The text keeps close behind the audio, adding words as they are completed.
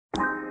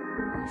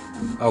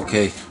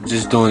Okay,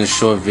 just doing a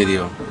short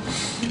video.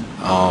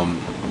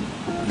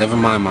 Never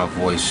mind my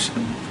voice.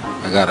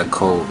 I got a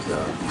cold.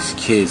 These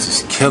kids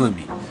is killing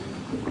me.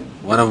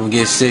 One of them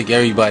gets sick,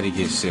 everybody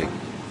gets sick.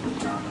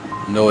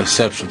 No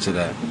exception to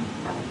that.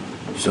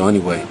 So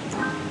anyway,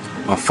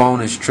 my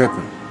phone is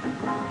tripping.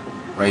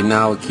 Right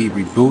now it keep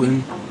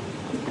rebooting.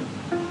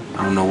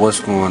 I don't know what's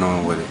going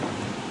on with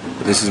it.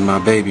 But this is my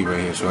baby right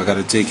here, so I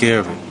gotta take care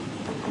of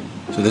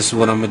it. So this is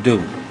what I'm gonna do.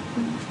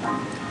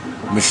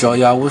 I'm gonna show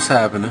y'all what's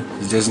happening,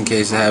 just in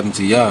case it happened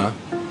to y'all.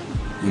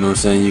 You know what I'm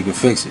saying? You can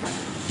fix it.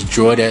 It's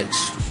Droid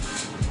X.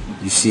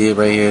 You see it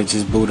right here,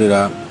 just booted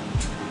up.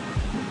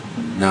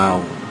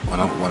 Now, what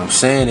I'm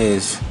saying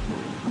is,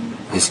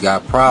 it's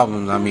got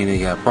problems. I mean, it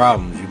got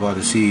problems. You're about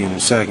to see in a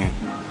second.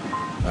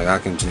 Like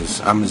I'm gonna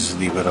just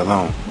leave it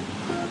alone.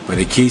 But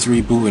it keeps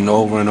rebooting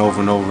over and over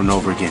and over and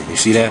over again. You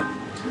see that?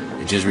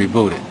 It just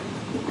rebooted.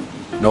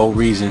 No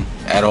reason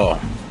at all,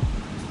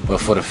 but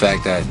for the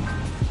fact that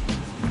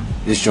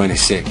this joint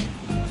is sick.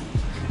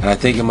 And I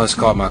think it must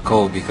caught my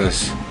cold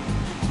because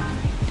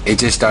it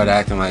just started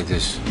acting like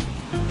this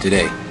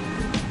today.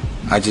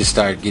 I just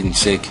started getting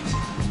sick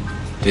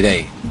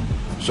today.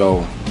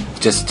 So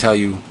just to tell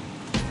you,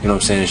 you know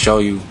what I'm saying, show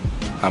you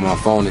how my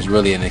phone is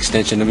really an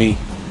extension of me.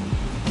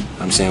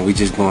 I'm saying we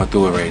just going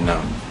through it right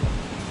now.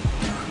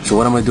 So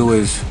what I'm gonna do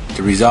is,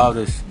 to resolve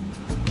this,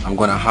 I'm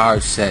gonna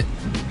hard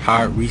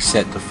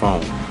reset the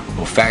phone,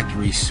 or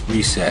factory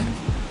reset.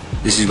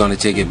 This is gonna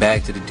take it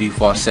back to the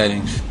default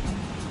settings,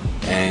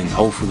 and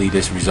hopefully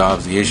this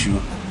resolves the issue.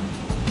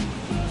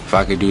 If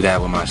I could do that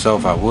with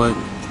myself, I would.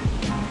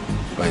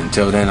 But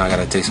until then, I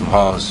gotta take some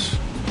Halls,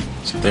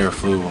 some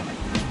Theraflu,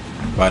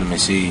 vitamin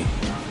C.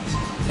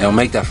 They don't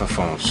make that for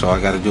phones, so I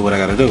gotta do what I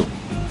gotta do.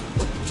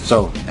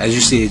 So as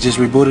you see, it just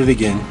rebooted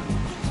again.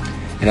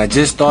 And I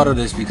just thought of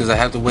this because I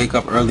have to wake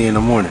up early in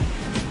the morning.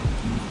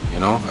 You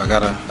know, I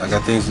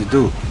got things to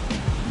do.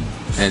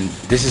 And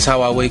this is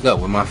how I wake up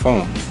with my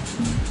phone.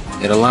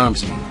 It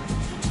alarms me.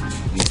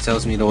 It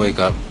tells me to wake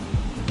up.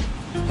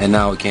 And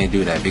now it can't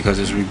do that because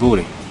it's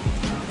rebooting.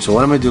 So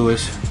what I'm gonna do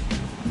is,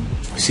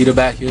 see the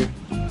back here?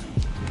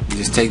 You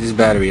just take this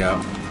battery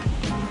out.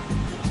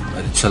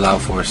 Let it chill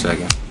out for a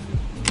second.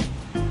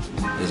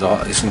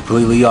 It's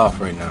completely off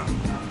right now.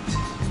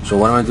 So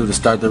what I'm gonna do to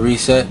start the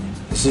reset,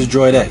 this is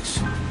Droid X.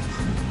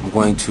 I'm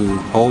going to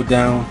hold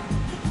down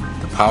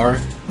the power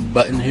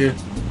button here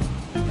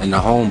and the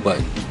home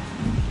button.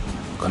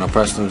 I'm gonna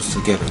press those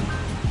together.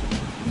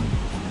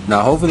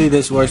 Now hopefully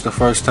this works the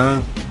first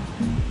time,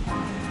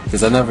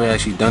 because I've never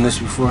actually done this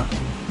before.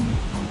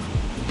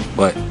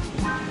 But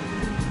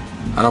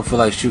I don't feel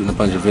like shooting a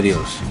bunch of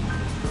videos,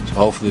 so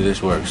hopefully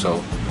this works.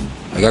 So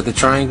I got the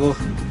triangle,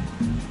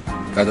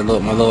 got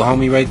my little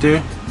homie right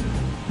there,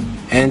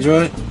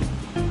 Android.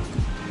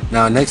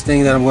 Now next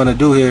thing that I'm going to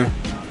do here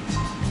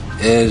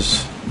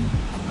is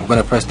I'm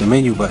going to press the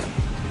menu button.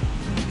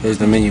 Here's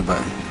the menu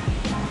button.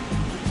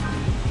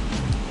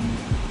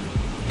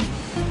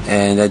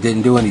 And that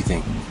didn't do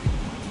anything.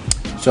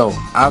 So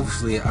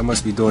obviously I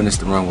must be doing this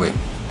the wrong way.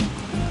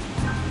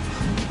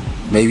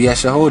 Maybe I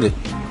should hold it.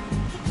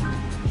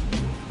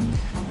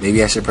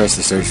 Maybe I should press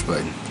the search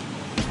button.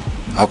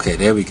 Okay,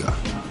 there we go.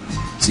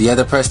 So you have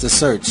to press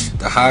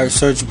the higher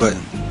search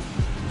button.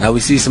 Now we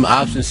see some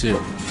options here.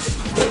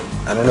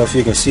 I don't know if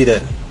you can see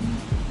that.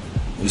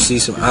 You see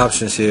some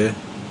options here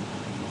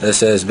that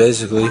says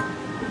basically,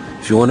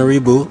 if you want to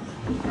reboot,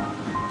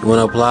 you want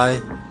to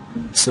apply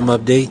some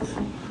update,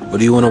 or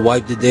do you want to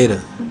wipe the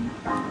data?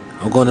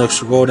 I'm going to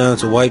scroll down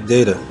to wipe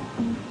data.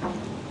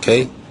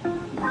 Okay.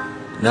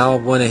 Now I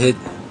want to hit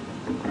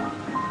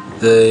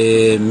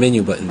the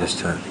menu button this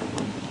time.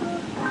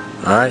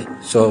 Alright,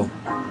 so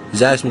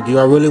he's asked me, do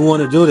I really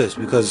want to do this?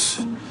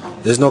 Because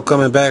there's no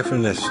coming back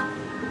from this.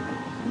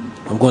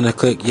 I'm going to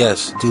click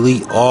yes,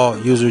 delete all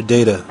user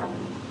data.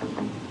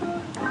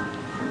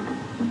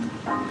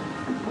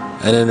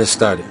 And then it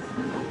started.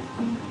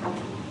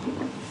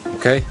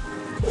 Okay?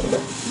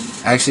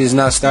 Actually, it's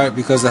not start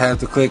because I have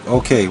to click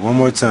OK one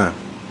more time.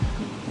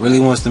 Really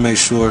wants to make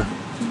sure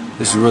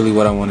this is really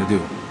what I want to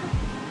do.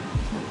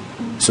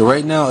 So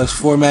right now it's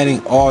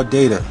formatting all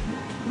data.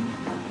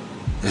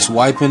 It's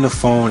wiping the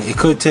phone. It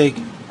could take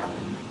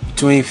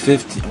between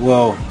 5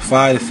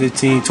 to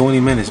 15, 20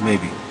 minutes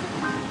maybe.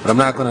 But I'm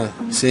not going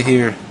to sit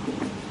here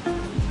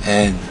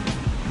and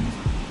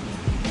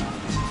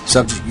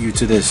subject you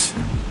to this.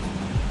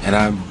 And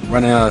I'm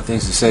running out of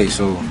things to say.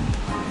 So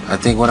I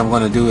think what I'm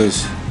going to do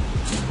is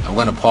I'm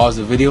going to pause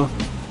the video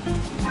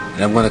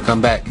and I'm going to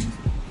come back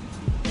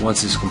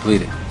once it's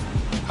completed.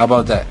 How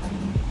about that?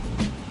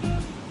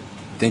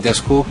 Think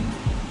that's cool?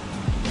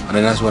 And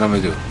then that's what I'm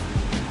going to do.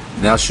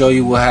 And I'll show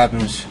you what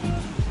happens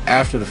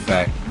after the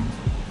fact.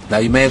 Now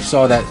you may have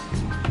saw that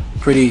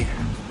pretty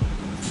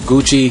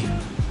Gucci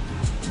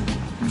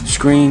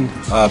screen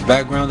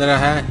background that I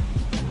had.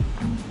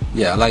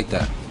 Yeah, I like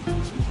that.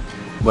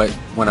 But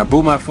when I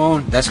boot my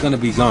phone, that's going to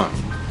be gone.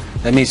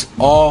 That means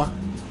all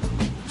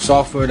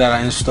software that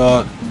I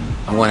installed,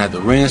 I'm going to have to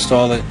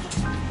reinstall it.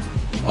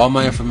 All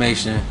my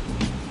information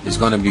is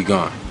going to be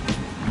gone.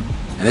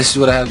 And this is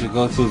what I have to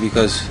go through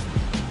because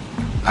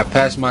I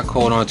passed my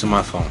code on to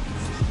my phone.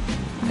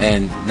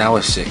 And now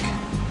it's sick.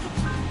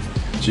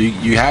 So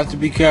you have to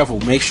be careful.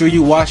 Make sure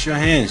you wash your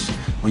hands.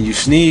 When you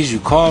sneeze, you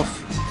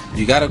cough,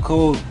 you got a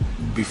cold,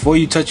 before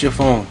you touch your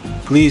phone,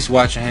 please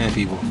wash your hands,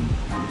 people.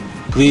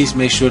 Please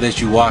make sure that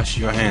you wash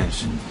your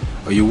hands,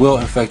 or you will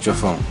infect your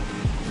phone.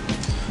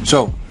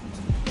 So,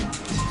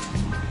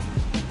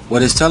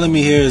 what it's telling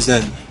me here is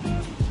that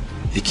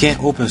it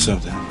can't open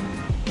something.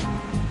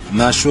 I'm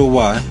not sure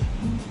why,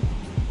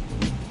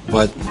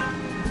 but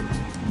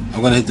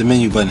I'm going to hit the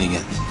menu button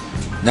again.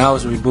 Now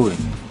it's rebooting.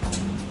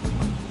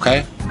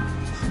 Okay?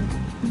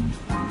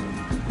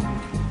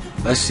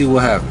 Let's see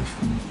what happens.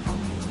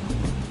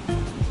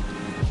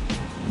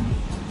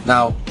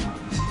 Now,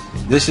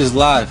 this is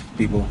live,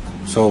 people.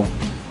 So,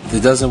 if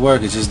it doesn't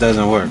work, it just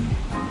doesn't work.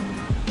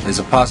 There's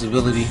a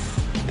possibility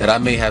that I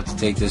may have to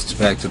take this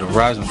back to the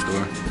Verizon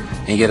store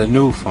and get a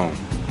new phone.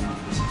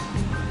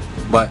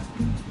 But,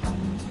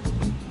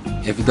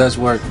 if it does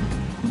work,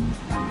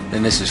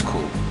 then this is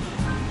cool.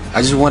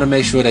 I just want to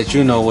make sure that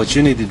you know what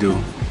you need to do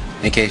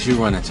in case you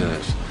run into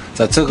this.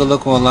 So I took a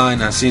look online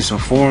and I seen some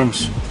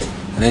forums,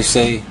 and they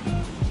say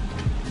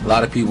a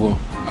lot of people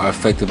are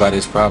affected by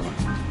this problem.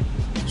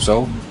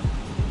 So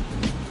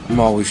I'm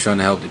always trying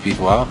to help the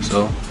people out,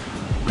 so I'm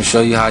going to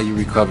show you how you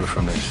recover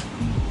from this.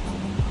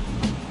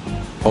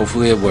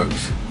 Hopefully it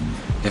works.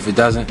 If it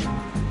doesn't,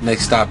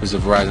 next stop is a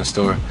Verizon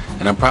store,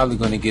 and I'm probably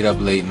going to get up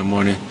late in the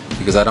morning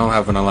because I don't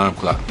have an alarm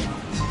clock.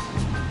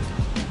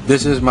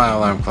 This is my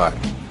alarm clock.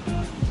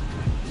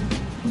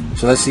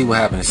 So let's see what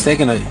happens. It's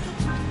taking a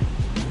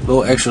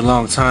little extra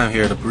long time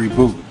here to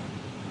reboot,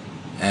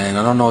 and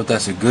I don't know if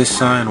that's a good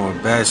sign or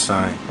a bad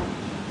sign,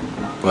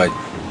 but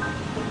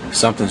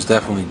something's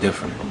definitely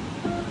different.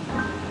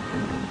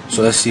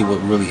 So let's see what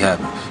really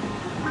happens.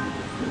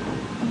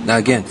 Now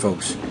again,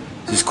 folks,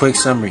 just quick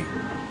summary,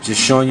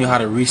 just showing you how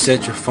to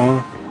reset your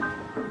phone.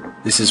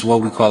 This is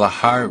what we call a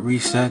hard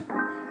reset.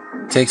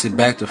 Takes it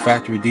back to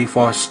factory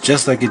defaults,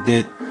 just like it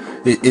did.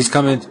 It's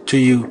coming to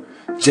you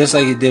just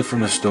like it did from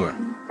the store.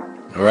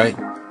 Alright?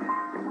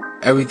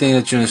 Everything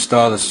that you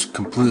installed is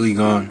completely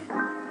gone.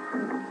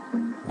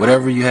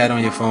 Whatever you had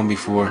on your phone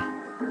before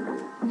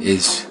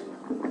is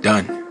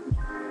done.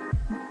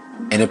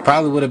 And it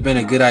probably would have been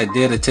a good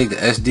idea to take the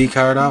SD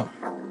card out,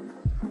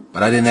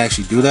 but I didn't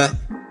actually do that.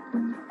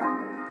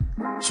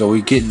 So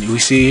we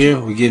see here,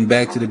 we're getting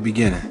back to the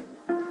beginning.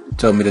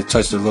 Told me to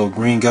touch the little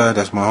green guy,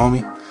 that's my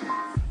homie.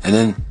 And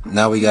then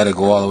now we gotta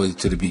go all the way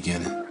to the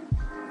beginning.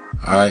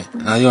 Alright,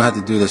 now you don't have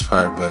to do this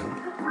part, but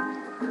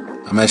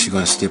I'm actually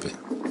gonna skip it.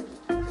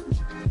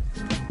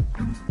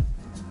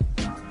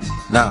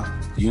 Now,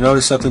 you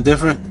notice something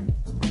different?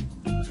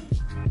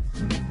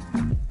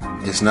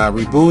 It's not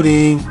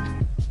rebooting.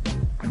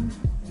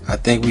 I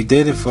think we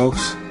did it,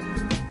 folks.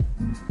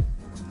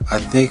 I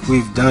think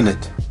we've done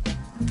it.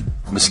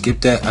 I'm gonna skip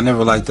that. I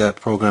never liked that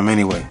program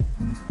anyway.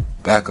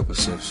 Backup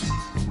assist.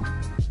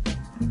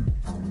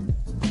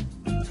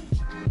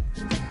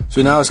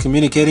 So now it's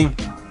communicating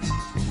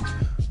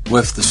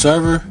with the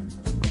server.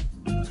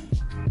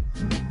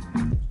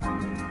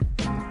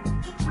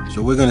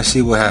 So we're gonna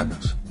see what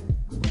happens.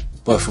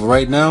 But for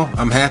right now,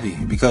 I'm happy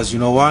because you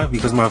know why?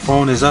 Because my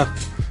phone is up.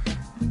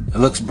 It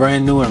looks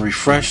brand new and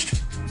refreshed.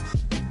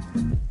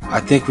 I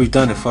think we've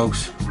done it,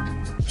 folks.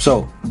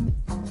 So,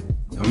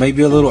 it may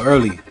be a little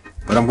early,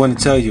 but I'm going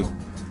to tell you,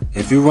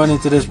 if you run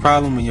into this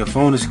problem and your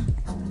phone is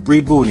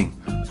rebooting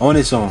on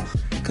its own,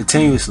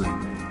 continuously,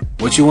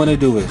 what you want to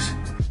do is,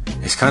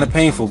 it's kind of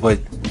painful, but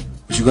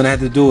what you're going to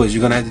have to do is,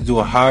 you're going to have to do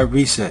a hard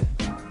reset.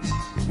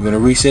 You're going to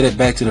reset it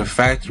back to the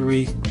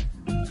factory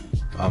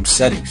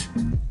settings.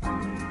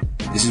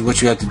 This is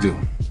what you have to do.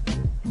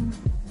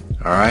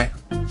 Alright?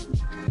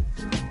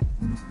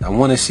 I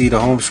want to see the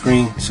home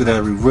screen so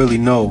that we really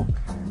know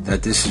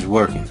that this is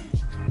working.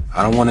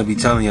 I don't want to be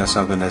telling you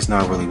something that's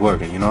not really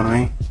working. You know what I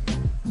mean?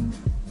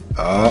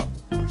 Oh,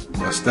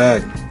 what's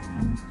that?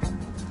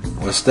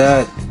 What's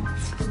that?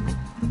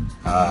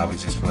 I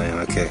was just playing.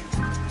 Okay,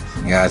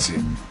 got you.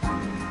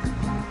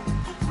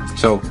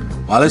 So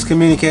while it's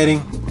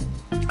communicating,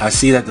 I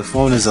see that the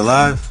phone is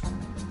alive,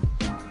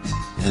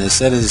 and it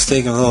said it's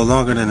taking a little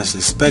longer than it's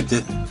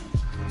expected,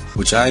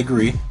 which I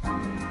agree.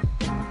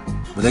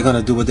 But they're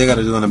gonna do what they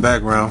gotta do in the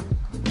background.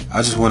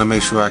 I just want to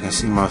make sure I can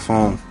see my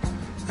phone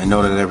and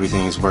know that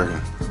everything is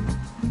working.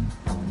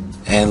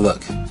 And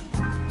look,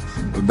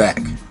 we're back.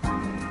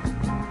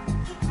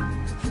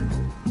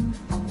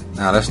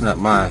 Now that's not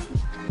my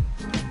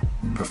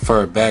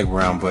preferred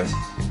background, but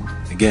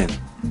again,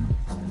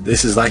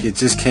 this is like it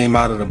just came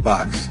out of the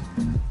box.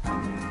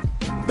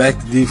 Back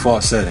to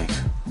default settings.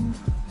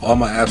 All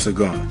my apps are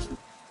gone.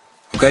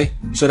 Okay,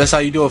 so that's how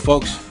you do it,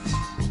 folks.